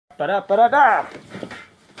Ba-da-ba-da-da!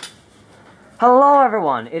 Hello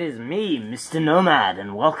everyone, it is me, Mr. Nomad,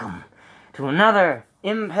 and welcome to another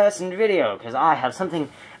in-person video, because I have something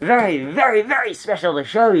very, very, very special to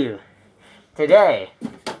show you. Today,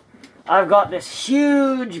 I've got this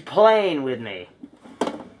huge plane with me,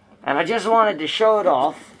 and I just wanted to show it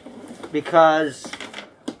off, because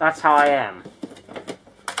that's how I am.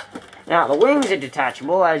 Now, the wings are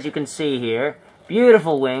detachable, as you can see here.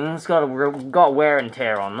 Beautiful wings, got wear and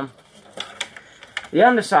tear on them. The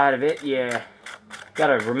underside of it, you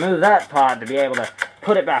gotta remove that part to be able to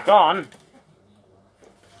put it back on.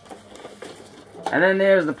 And then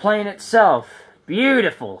there's the plane itself.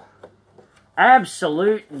 Beautiful.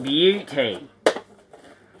 Absolute beauty.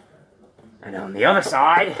 And on the other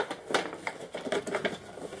side,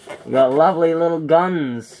 you got lovely little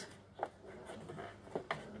guns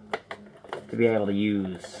to be able to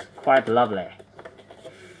use. Quite lovely.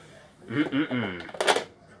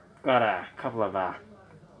 Got a couple of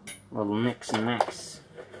little nicks and knacks,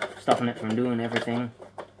 stopping it from doing everything.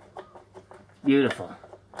 Beautiful.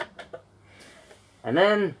 And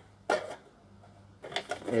then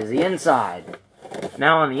there's the inside.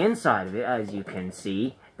 Now on the inside of it, as you can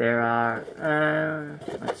see, there are,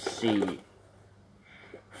 let's see,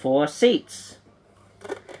 4 seats.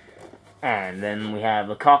 And then we have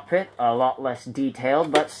the cockpit, a lot less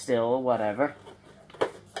detailed, but still, whatever.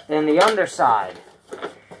 Then the underside.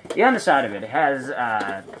 The underside of it has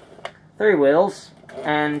 3 wheels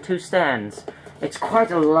and 2 stands. It's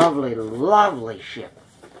quite a lovely, lovely ship.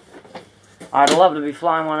 I'd love to be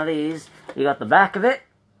flying one of these. You got the back of it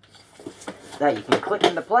that you can click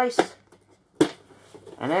into place.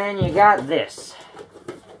 And then you got this.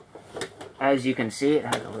 As you can see, it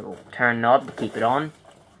has a little turn knob to keep it on.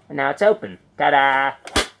 And now it's open. Ta-da!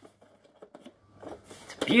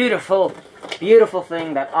 It's a beautiful, beautiful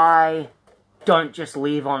thing that I don't just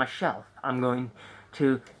leave on a shelf. I'm going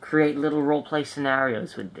to create little roleplay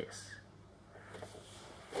scenarios with this.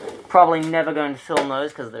 Probably never going to film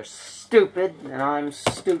those because they're stupid, and I'm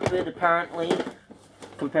stupid apparently,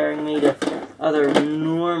 comparing me to other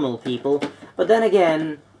normal people. But then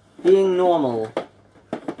again, being normal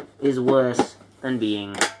is worse than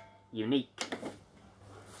being unique.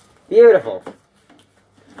 Beautiful.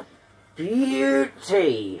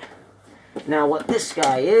 Beauty. Now what this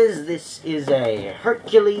guy is, this is a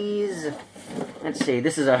Hercules. Let's see,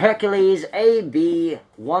 this is a Hercules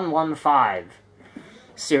AB115.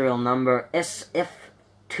 Serial number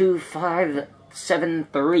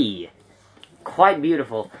SF2573. Quite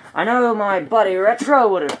beautiful. I know my buddy Retro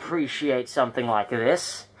would appreciate something like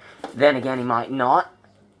this. Then again, he might not.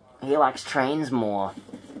 He likes trains more.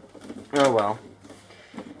 Oh well.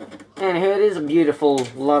 And here it is, a beautiful,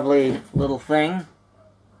 lovely little thing.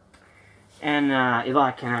 And if I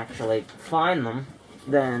can actually find them,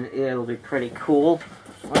 then it'll be pretty cool.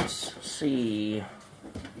 Let's see.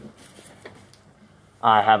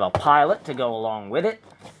 I have a pilot to go along with it.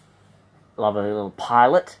 Lovely little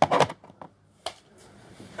pilot.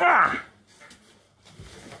 Ah!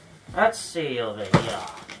 Let's see over here.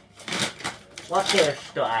 What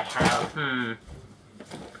else do I have?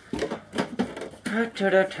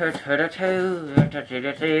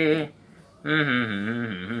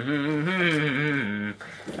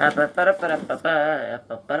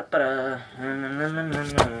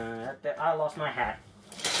 I lost my hat.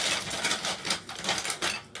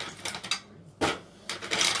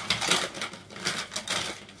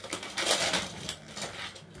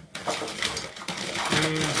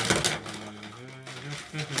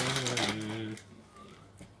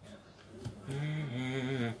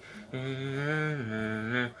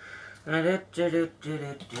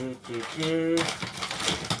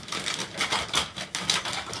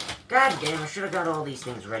 God damn, I should have got all these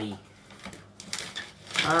things ready.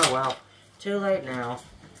 Oh well, too late now.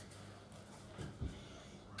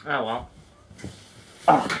 Oh well.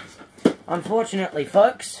 Oh. Unfortunately,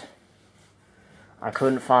 folks, I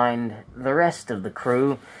couldn't find the rest of the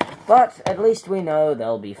crew, but at least we know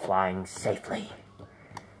they'll be flying safely.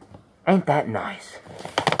 Ain't that nice?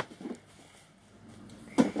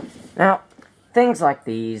 Now, things like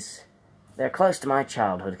these, they're close to my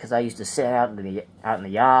childhood, because I used to sit out in the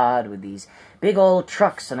yard with these big old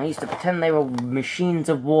trucks, and I used to pretend they were machines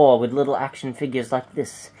of war with little action figures like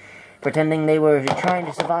this, pretending they were trying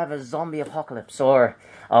to survive a zombie apocalypse, or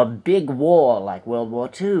a big war like World War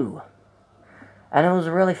II. And it was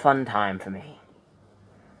a really fun time for me.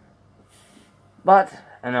 But,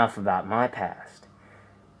 enough about my past.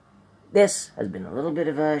 This has been a little bit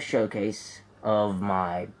of a showcase of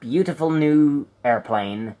my beautiful new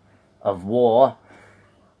airplane of war.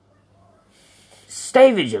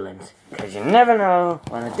 stay vigilant, because you never know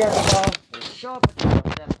when a death star will show up at your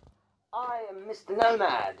doorstep. I am Mr.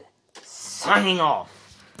 Nomad, signing off.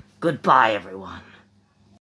 Goodbye, everyone.